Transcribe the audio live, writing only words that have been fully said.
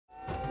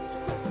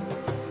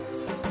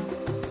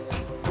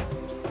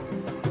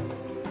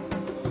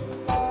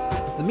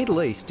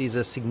Middle East is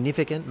a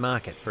significant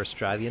market for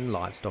Australian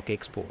livestock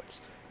exports,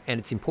 and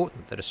it's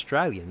important that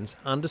Australians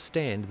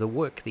understand the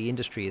work the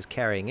industry is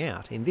carrying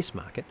out in this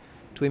market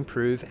to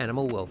improve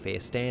animal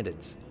welfare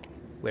standards.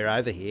 We're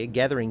over here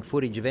gathering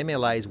footage of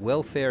MLA's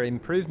Welfare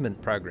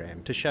Improvement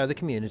Program to show the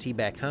community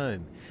back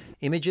home.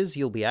 Images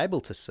you'll be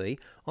able to see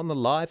on the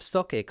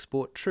Livestock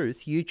Export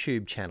Truth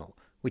YouTube channel,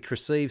 which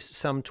receives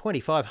some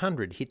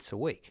 2,500 hits a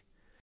week.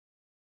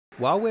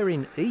 While we're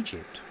in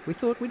Egypt, we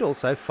thought we'd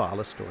also file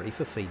a story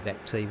for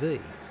Feedback TV.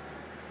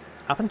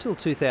 Up until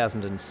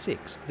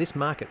 2006, this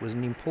market was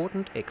an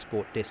important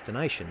export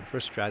destination for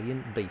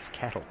Australian beef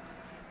cattle.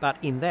 But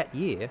in that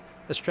year,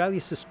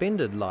 Australia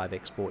suspended live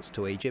exports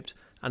to Egypt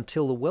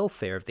until the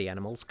welfare of the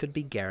animals could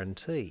be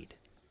guaranteed.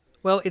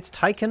 Well, it's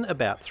taken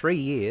about 3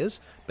 years,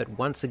 but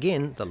once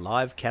again the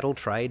live cattle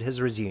trade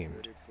has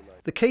resumed.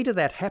 The key to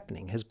that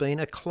happening has been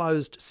a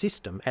closed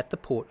system at the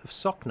port of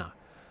Sokhna,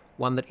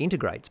 one that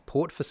integrates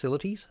port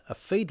facilities, a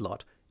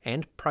feedlot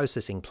and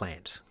processing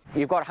plant.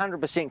 You've got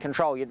 100%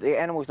 control. The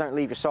animals don't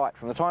leave your sight.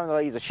 From the time they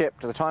leave the ship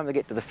to the time they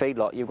get to the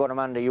feedlot, you've got them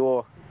under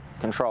your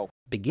control.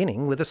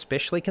 Beginning with a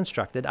specially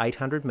constructed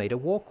 800-metre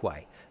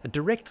walkway, a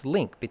direct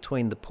link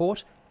between the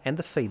port and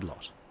the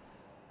feedlot.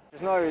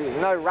 There's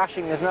no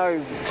rushing, there's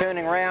no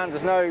turning around,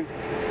 there's no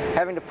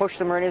having to push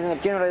them or anything.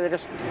 Generally they're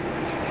just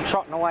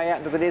trotting away out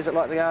into the desert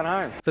like they're going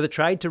home. For the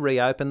trade to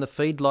reopen, the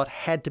feedlot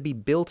had to be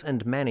built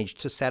and managed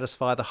to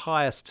satisfy the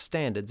highest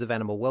standards of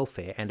animal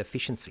welfare and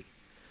efficiency.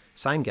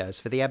 Same goes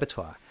for the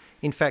abattoir.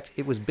 In fact,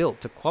 it was built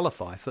to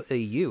qualify for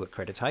EU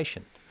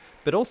accreditation,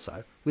 but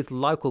also with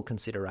local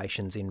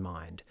considerations in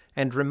mind,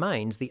 and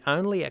remains the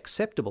only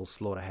acceptable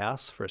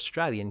slaughterhouse for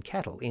Australian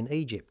cattle in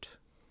Egypt.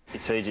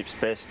 It's Egypt's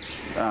best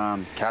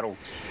cattle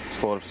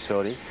slaughter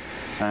facility,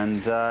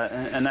 and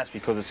that's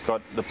because it's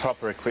got the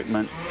proper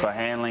equipment for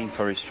handling,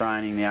 for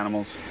restraining the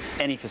animals.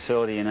 Any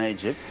facility in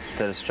Egypt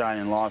that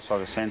Australian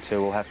livestock are sent to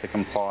will have to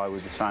comply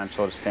with the same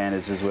sort of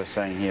standards as we're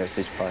seeing here at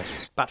this place.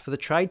 But for the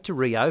trade to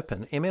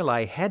reopen,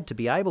 MLA had to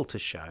be able to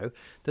show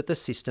that the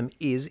system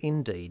is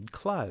indeed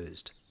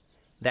closed.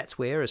 That's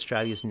where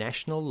Australia's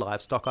National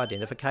Livestock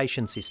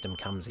Identification System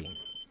comes in.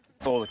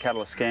 All the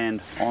cattle are scanned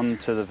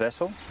onto the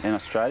vessel in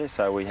Australia,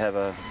 so we have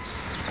a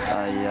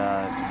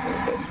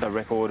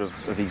record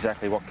of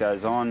exactly what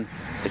goes on.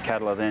 The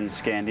cattle are then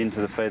scanned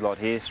into the feedlot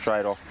here,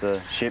 straight off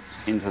the ship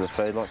into the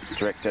feedlot,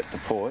 direct at the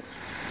port,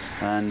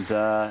 and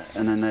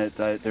then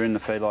they're in the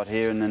feedlot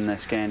here, and then they're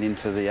scanned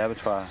into the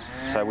abattoir.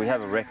 So we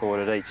have a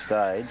record at each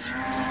stage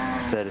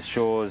that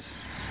assures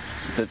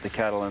that the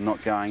cattle are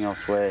not going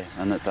elsewhere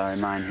and that they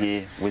remain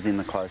here within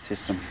the closed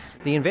system.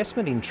 The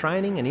investment in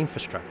training and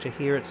infrastructure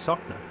here at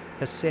Sokhna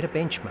has set a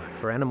benchmark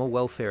for animal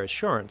welfare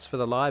assurance for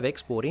the live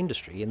export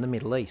industry in the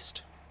Middle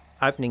East.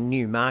 Opening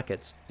new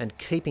markets and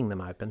keeping them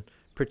open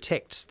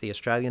protects the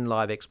Australian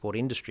live export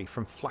industry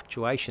from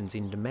fluctuations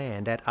in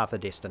demand at other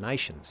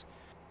destinations.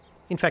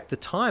 In fact, the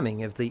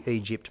timing of the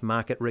Egypt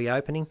market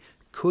reopening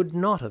could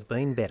not have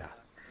been better.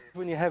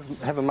 When you have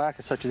a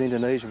market such as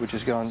Indonesia, which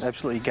has gone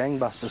absolutely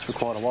gangbusters for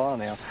quite a while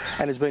now,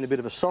 and there's been a bit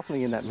of a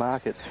softening in that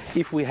market,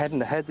 if we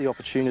hadn't had the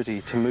opportunity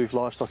to move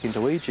livestock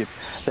into Egypt,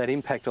 that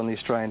impact on the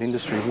Australian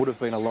industry would have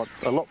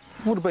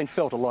been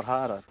felt a lot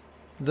harder.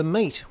 The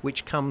meat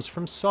which comes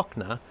from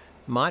Sokhna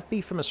might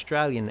be from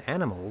Australian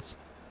animals,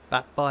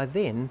 but by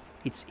then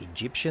it's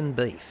Egyptian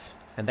beef,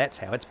 and that's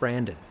how it's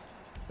branded.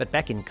 But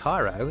back in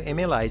Cairo,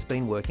 MLA's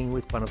been working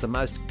with one of the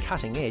most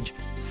cutting-edge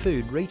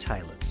food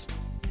retailers.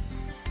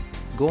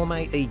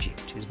 Gourmet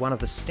Egypt is one of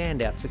the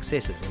standout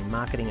successes in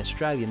marketing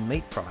Australian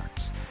meat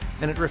products,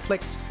 and it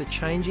reflects the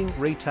changing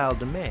retail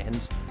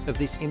demands of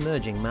this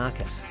emerging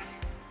market.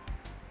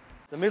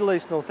 The Middle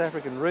East North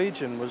African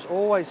region was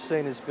always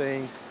seen as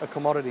being a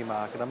commodity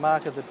market, a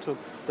market that took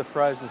the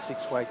frozen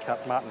six-way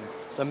cut mutton,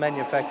 the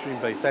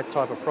manufacturing beef, that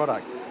type of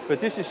product.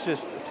 But this is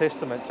just a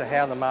testament to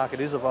how the market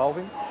is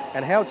evolving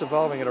and how it's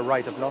evolving at a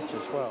rate of knots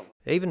as well.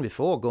 Even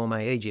before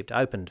Gourmet Egypt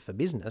opened for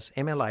business,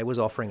 MLA was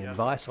offering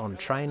advice on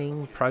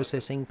training,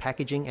 processing,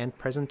 packaging and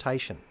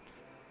presentation.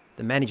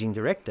 The managing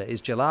director is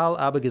Jalal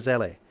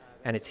Abughazaleh,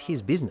 and it's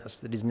his business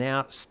that is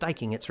now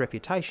staking its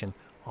reputation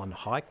on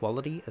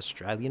high-quality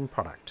Australian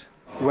product.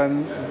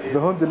 When the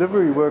home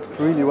delivery worked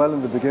really well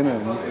in the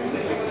beginning,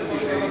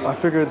 I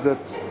figured that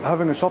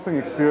having a shopping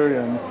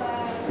experience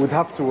would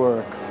have to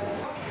work.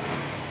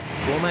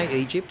 Gourmet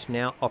Egypt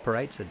now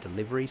operates a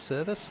delivery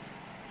service,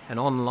 an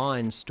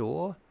online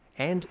store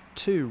and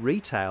 2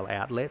 retail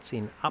outlets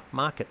in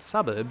upmarket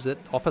suburbs at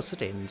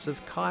opposite ends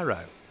of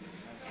Cairo.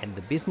 And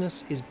the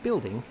business is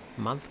building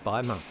month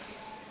by month.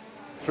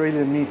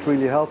 Australian meat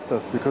really helps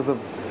us because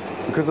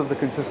of the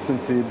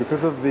consistency,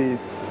 because of the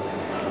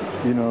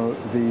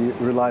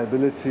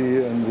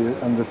reliability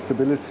and the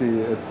stability.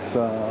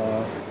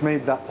 It's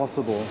made that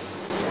possible.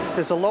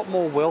 There's a lot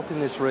more wealth in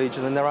this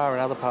region than there are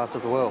in other parts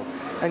of the world.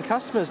 And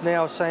customers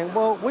now are saying,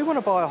 well, we want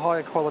to buy a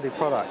higher quality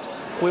product.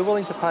 We're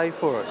willing to pay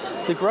for it.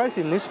 The growth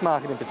in this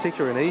market in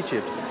particular in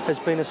Egypt has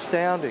been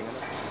astounding.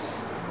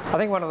 I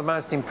think one of the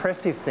most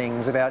impressive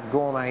things about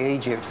gourmet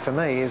Egypt for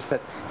me is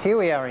that here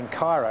we are in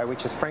Cairo,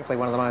 which is frankly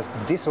one of the most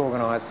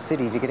disorganised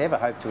cities you could ever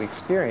hope to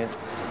experience,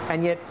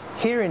 and yet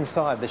here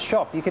inside the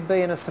shop you could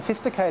be in a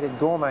sophisticated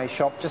gourmet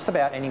shop just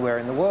about anywhere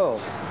in the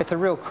world. It's a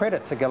real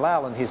credit to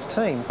Galal and his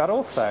team, but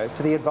also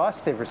to the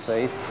advice they've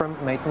received from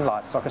Meat and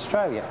Livestock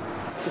Australia.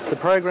 The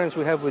programs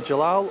we have with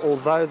Jalal,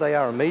 although they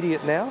are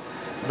immediate now,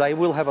 they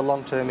will have a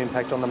long-term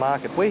impact on the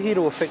market. We're here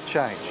to affect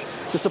change.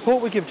 The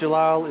support we give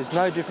Jalal is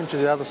no different to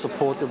the other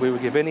support that we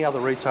would give any other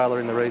retailer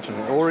in the region,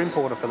 or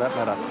importer for that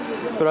matter.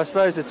 But I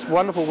suppose it's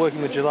wonderful working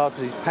with Jalal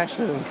because he's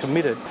passionate and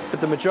committed.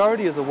 But the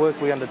majority of the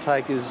work we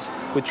undertake is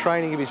with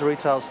training of his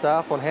retail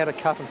staff on how to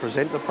cut and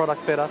present the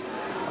product better,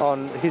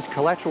 on his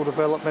collateral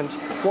development,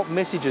 what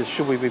messages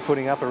should we be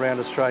putting up around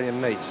Australian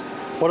meats.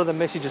 What are the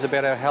messages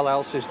about our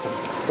halal system?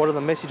 What are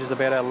the messages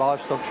about our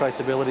livestock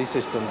traceability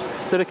systems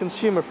that are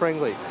consumer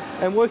friendly?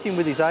 And working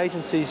with his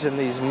agencies and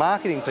his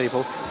marketing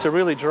people to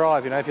really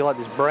drive, if you like,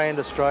 this brand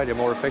Australia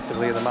more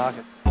effectively in the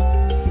market.